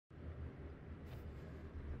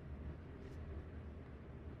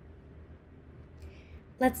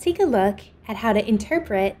let's take a look at how to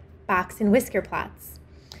interpret box and whisker plots.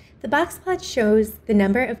 The box plot shows the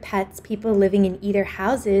number of pets people living in either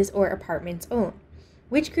houses or apartments own.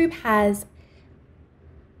 Which group has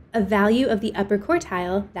a value of the upper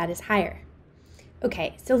quartile that is higher?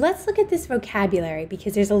 Okay, so let's look at this vocabulary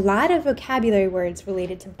because there's a lot of vocabulary words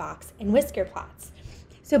related to box and whisker plots.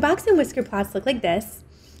 So box and whisker plots look like this,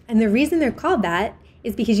 and the reason they're called that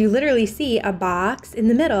is because you literally see a box in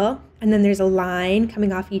the middle, and then there's a line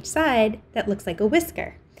coming off each side that looks like a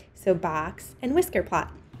whisker. So box and whisker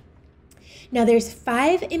plot. Now there's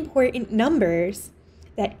 5 important numbers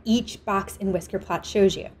that each box and whisker plot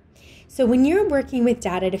shows you. So when you're working with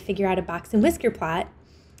data to figure out a box and whisker plot,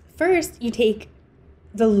 first you take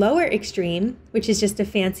the lower extreme, which is just a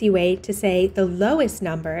fancy way to say the lowest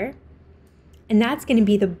number, and that's going to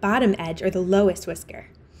be the bottom edge or the lowest whisker.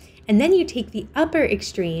 And then you take the upper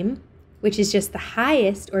extreme, which is just the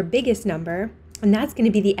highest or biggest number, and that's going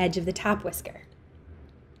to be the edge of the top whisker.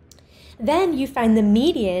 Then you find the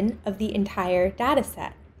median of the entire data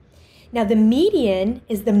set. Now the median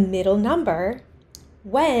is the middle number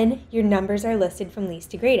when your numbers are listed from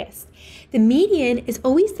least to greatest. The median is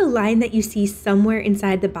always the line that you see somewhere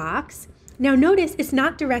inside the box. Now notice it's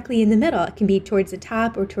not directly in the middle. It can be towards the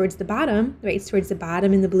top or towards the bottom, right? It's towards the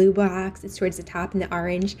bottom in the blue box, it's towards the top in the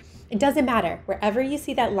orange. It doesn't matter. Wherever you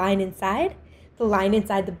see that line inside, the line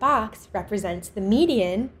inside the box represents the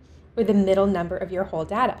median or the middle number of your whole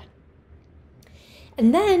data.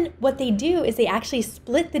 And then what they do is they actually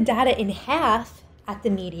split the data in half at the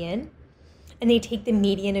median, and they take the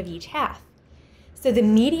median of each half. So the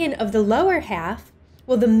median of the lower half,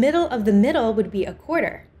 well, the middle of the middle would be a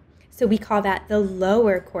quarter. So we call that the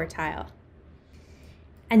lower quartile.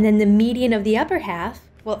 And then the median of the upper half,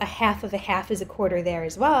 well, a half of a half is a quarter there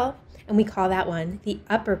as well, and we call that one the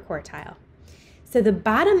upper quartile. So the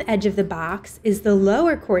bottom edge of the box is the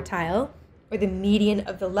lower quartile, or the median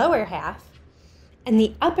of the lower half, and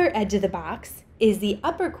the upper edge of the box is the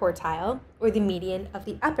upper quartile, or the median of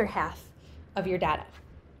the upper half of your data.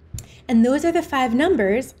 And those are the 5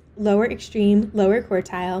 numbers: lower extreme, lower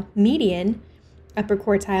quartile, median, upper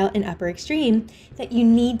quartile, and upper extreme, that you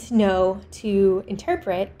need to know to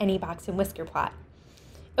interpret any box and whisker plot.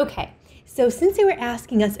 Okay, so since they were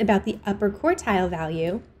asking us about the upper quartile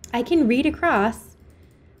value, I can read across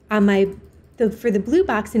on for the blue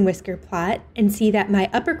box and whisker plot and see that my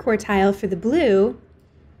upper quartile for the blue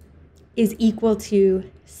is equal to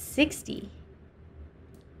 60.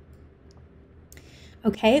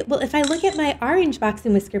 Okay, well, if I look at my orange box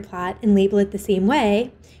and whisker plot and label it the same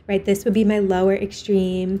way, right, this would be my lower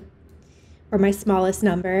extreme or my smallest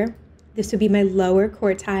number. This would be my lower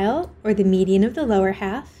quartile or the median of the lower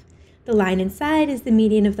half. The line inside is the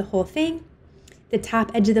median of the whole thing. The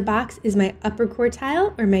top edge of the box is my upper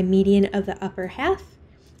quartile or my median of the upper half.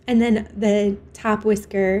 And then the top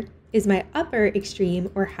whisker is my upper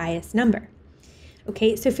extreme or highest number.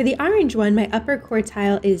 Okay, so for the orange one, my upper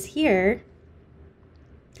quartile is here.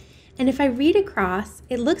 And if I read across,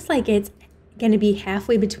 it looks like it's going to be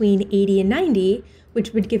halfway between 80 and 90,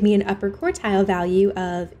 which would give me an upper quartile value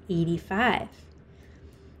of 85.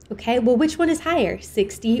 Okay, well, which one is higher,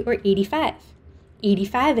 60 or 85?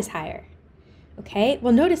 85 is higher. Okay,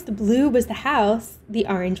 well, notice the blue was the house, the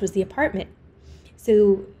orange was the apartment.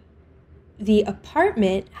 So the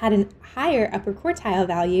apartment had a higher upper quartile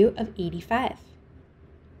value of 85.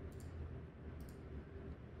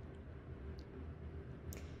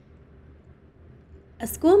 A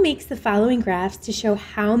school makes the following graphs to show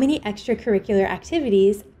how many extracurricular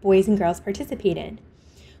activities boys and girls participate in.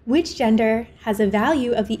 Which gender has a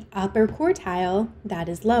value of the upper quartile that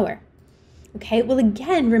is lower? Okay, well,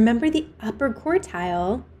 again, remember the upper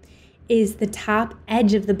quartile is the top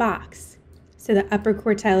edge of the box. So the upper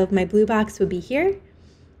quartile of my blue box would be here,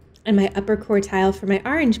 and my upper quartile for my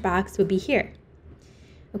orange box would be here.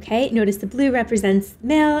 Okay, notice the blue represents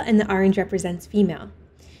male and the orange represents female.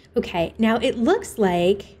 Okay, now it looks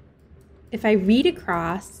like if I read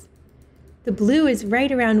across, the blue is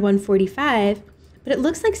right around 145, but it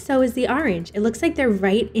looks like so is the orange. It looks like they're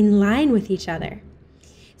right in line with each other.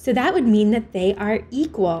 So that would mean that they are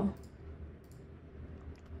equal.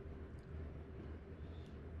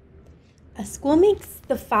 A school makes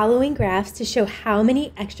the following graphs to show how many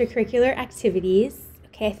extracurricular activities.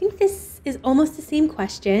 Okay, I think this is almost the same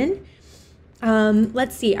question.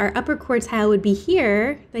 Let's see, our upper quartile would be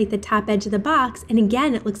here, like the top edge of the box. And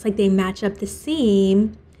again, it looks like they match up the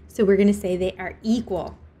same. So we're going to say they are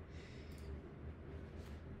equal.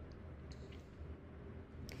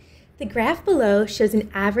 The graph below shows an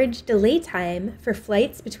average delay time for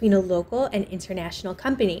flights between a local and international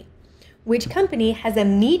company. Which company has a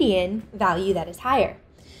median value that is higher?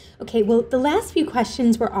 Okay, well, the last few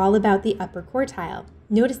questions were all about the upper quartile.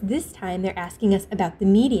 Notice this time they're asking us about the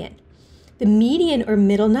median. The median or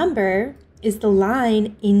middle number is the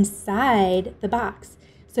line inside the box.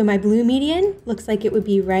 So my blue median looks like it would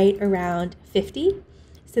be right around 50.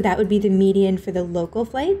 So that would be the median for the local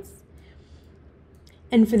flights.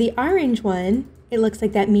 And for the orange one, it looks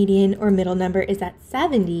like that median or middle number is at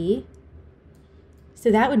 70.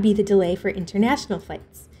 So that would be the delay for international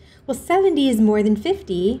flights. Well, 70 is more than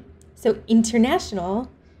 50, so international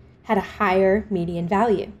had a higher median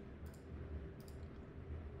value.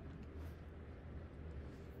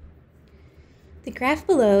 The graph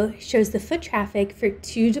below shows the foot traffic for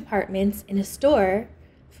 2 departments in a store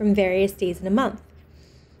from various days in a month.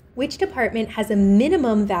 Which department has a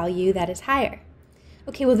minimum value that is higher?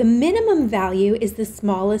 Okay, well, the minimum value is the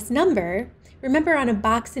smallest number. Remember, on a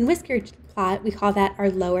box and whisker plot, we call that our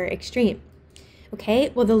lower extreme. Okay,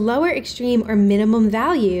 well, the lower extreme or minimum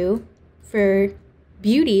value for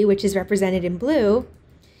beauty, which is represented in blue,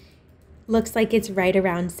 looks like it's right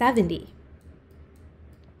around 70.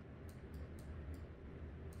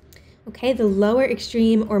 Okay, the lower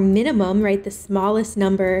extreme or minimum, right, the smallest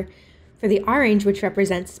number for the orange, which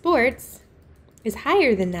represents sports, is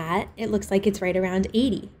higher than that. It looks like it's right around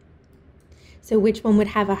 80. So which one would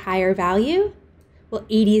have a higher value? Well,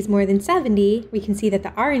 80 is more than 70. We can see that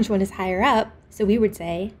the orange one is higher up, so we would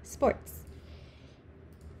say sports.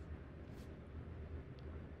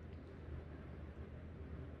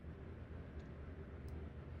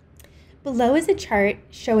 Below is a chart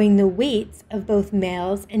showing the weights of both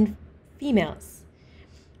males and females.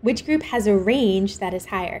 Which group has a range that is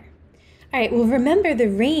higher? All right, well, remember the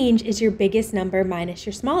range is your biggest number minus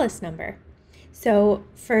your smallest number. So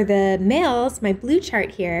for the males, my blue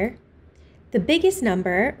chart here, the biggest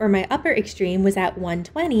number, or my upper extreme, was at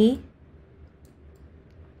 120,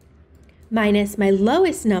 minus my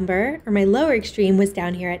lowest number, or my lower extreme, was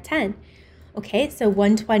down here at 10. Okay, so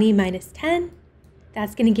 120 minus 10,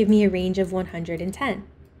 that's going to give me a range of 110.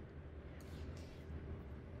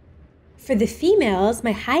 For the females,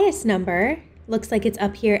 my highest number looks like it's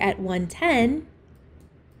up here at 110,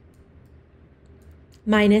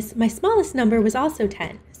 minus my smallest number was also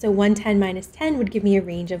 10. So 110 minus 10 would give me a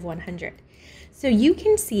range of 100. So you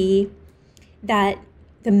can see that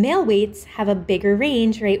the male weights have a bigger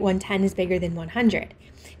range, right? 110 is bigger than 100.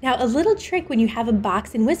 Now, a little trick when you have a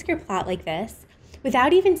box and whisker plot like this,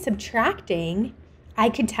 without even subtracting, I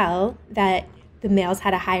could tell that the males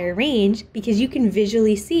had a higher range because you can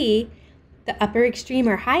visually see the upper extreme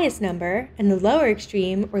or highest number and the lower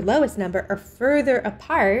extreme or lowest number are further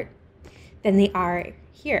apart than they are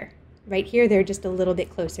here. Right here, they're just a little bit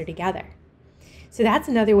closer together. So that's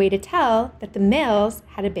another way to tell that the males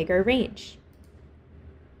had a bigger range.